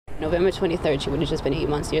November 23rd, she would have just been 8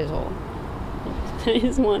 months years old. I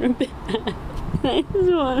just want her back. I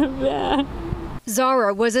just want her back.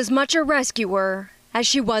 Zara was as much a rescuer as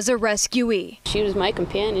she was a rescuee. She was my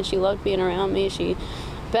companion. She loved being around me. She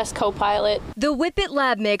best co-pilot. The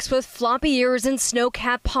whippet-lab mix with floppy ears and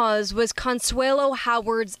snow-capped paws was Consuelo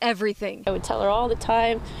Howard's everything. I would tell her all the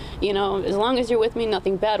time, you know, as long as you're with me,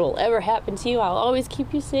 nothing bad will ever happen to you. I'll always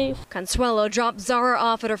keep you safe. Consuelo dropped Zara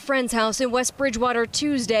off at a friend's house in West Bridgewater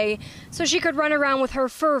Tuesday so she could run around with her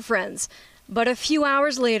fur friends. But a few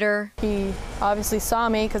hours later, he obviously saw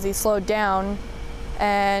me because he slowed down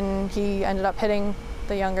and he ended up hitting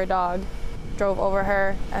the younger dog, drove over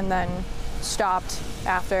her, and then stopped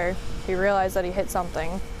after he realized that he hit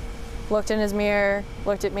something, looked in his mirror,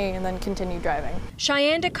 looked at me, and then continued driving.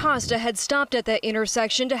 Cheyenne DaCosta had stopped at that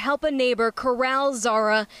intersection to help a neighbor corral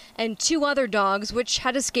Zara and 2 other dogs which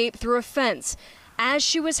had escaped through a fence. As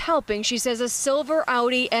she was helping, she says a silver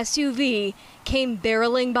Audi SUV came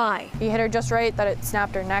barreling by. He hit her just right that it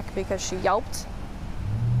snapped her neck because she yelped,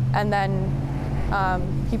 and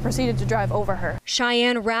then he proceeded to drive over her.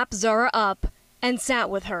 Cheyenne wrapped Zara up and sat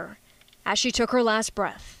with her as she took her last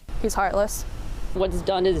breath. He's heartless. What's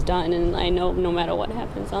done is done, and I know no matter what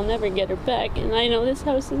happens, I'll never get her back, and I know this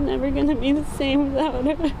house is never going to be the same without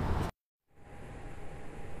her.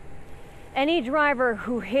 Any driver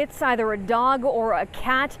who hits either a dog or a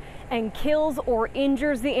cat and kills or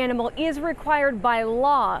injures the animal is required by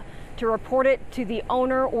law to report it to the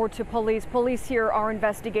owner or to police. Police here are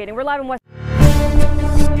investigating. We're live in West